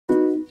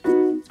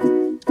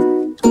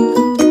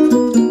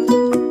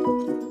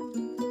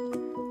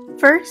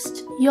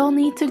First, you'll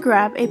need to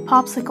grab a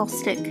popsicle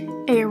stick,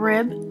 a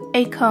rib,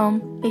 a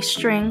comb, a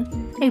string,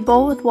 a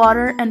bowl with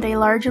water, and a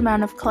large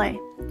amount of clay.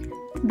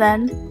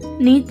 Then,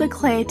 knead the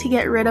clay to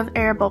get rid of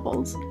air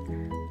bubbles.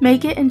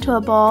 Make it into a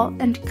ball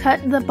and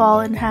cut the ball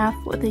in half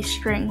with a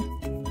string.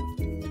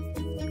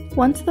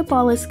 Once the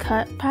ball is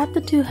cut, pat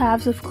the two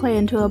halves of clay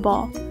into a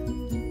ball.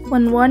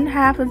 When one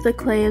half of the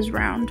clay is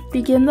round,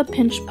 begin the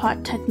pinch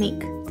pot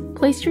technique.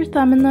 Place your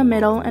thumb in the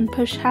middle and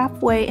push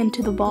halfway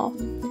into the ball.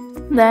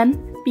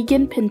 Then,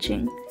 begin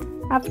pinching.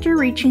 After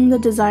reaching the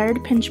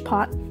desired pinch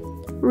pot,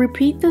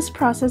 repeat this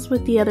process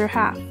with the other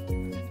half.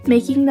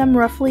 Making them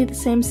roughly the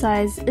same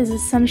size is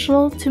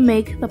essential to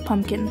make the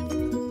pumpkin.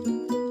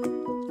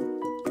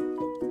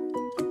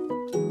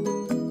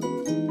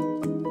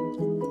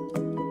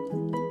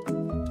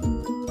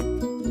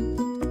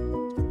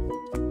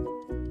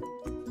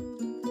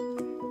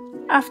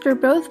 After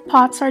both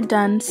pots are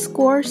done,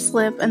 score,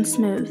 slip, and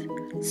smooth.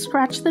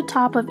 Scratch the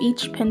top of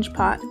each pinch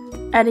pot.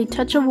 Add a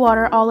touch of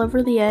water all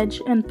over the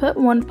edge and put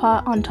one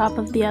pot on top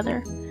of the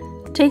other.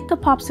 Take the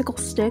popsicle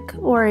stick,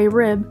 or a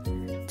rib,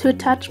 to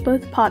attach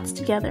both pots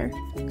together,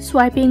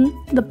 swiping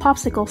the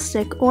popsicle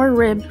stick or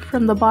rib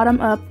from the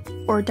bottom up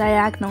or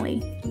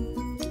diagonally.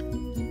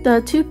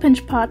 The two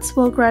pinch pots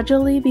will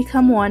gradually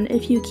become one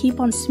if you keep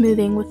on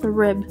smoothing with the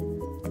rib.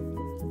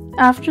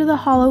 After the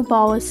hollow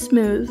ball is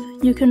smooth,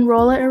 you can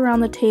roll it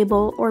around the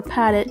table or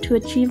pat it to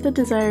achieve the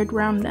desired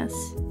roundness.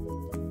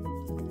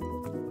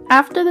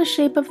 After the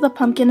shape of the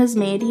pumpkin is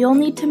made, you'll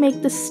need to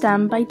make the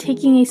stem by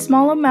taking a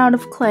small amount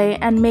of clay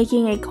and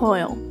making a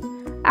coil.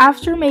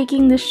 After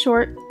making this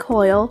short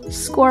coil,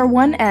 score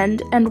one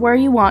end and where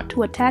you want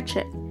to attach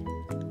it.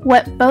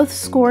 Wet both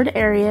scored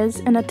areas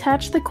and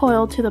attach the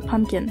coil to the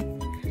pumpkin.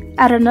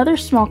 Add another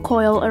small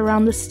coil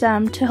around the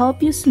stem to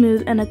help you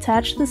smooth and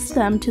attach the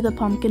stem to the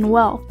pumpkin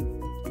well.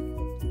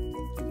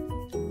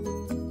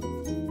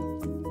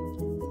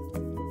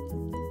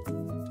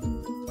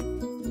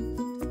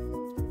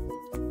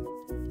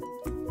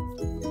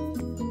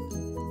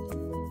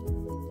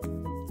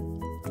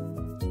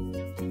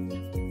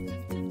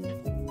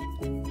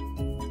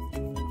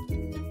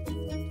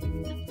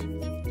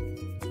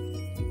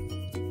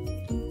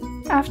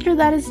 After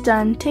that is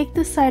done, take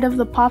the side of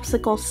the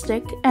popsicle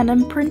stick and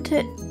imprint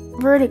it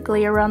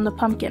vertically around the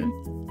pumpkin.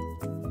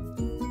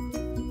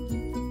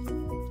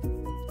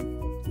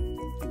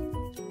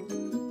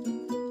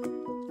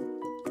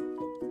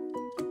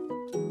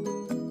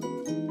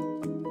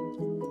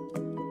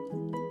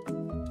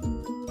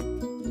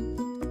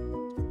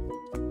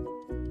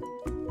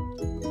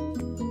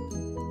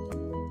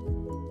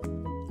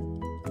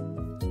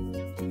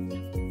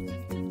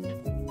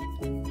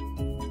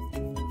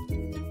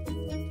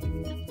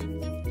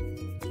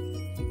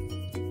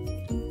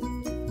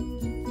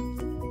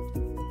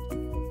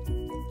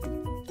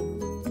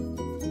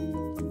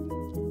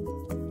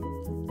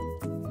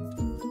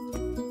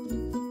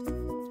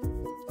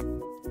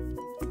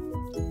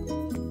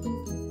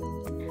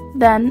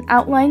 Then,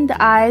 outline the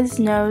eyes,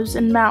 nose,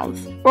 and mouth,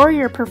 or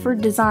your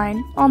preferred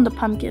design, on the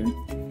pumpkin.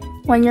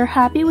 When you're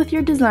happy with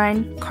your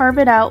design, carve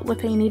it out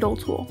with a needle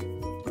tool.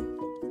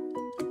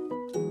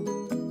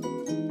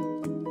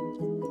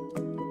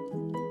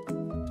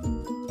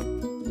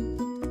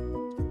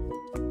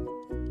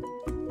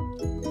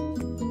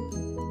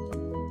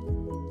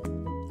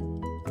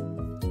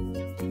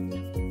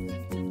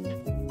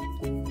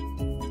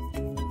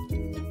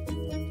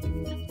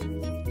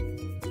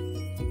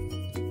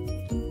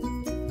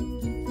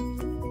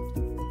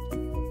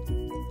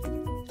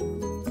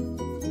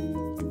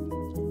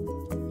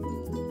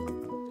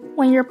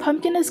 When your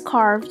pumpkin is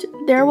carved,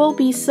 there will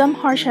be some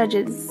harsh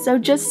edges, so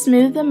just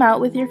smooth them out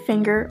with your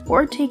finger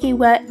or take a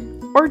wet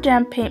or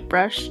damp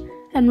paintbrush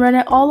and run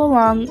it all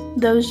along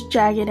those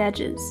jagged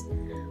edges.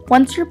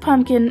 Once your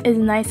pumpkin is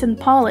nice and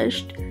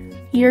polished,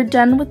 you're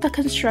done with the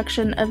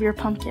construction of your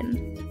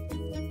pumpkin.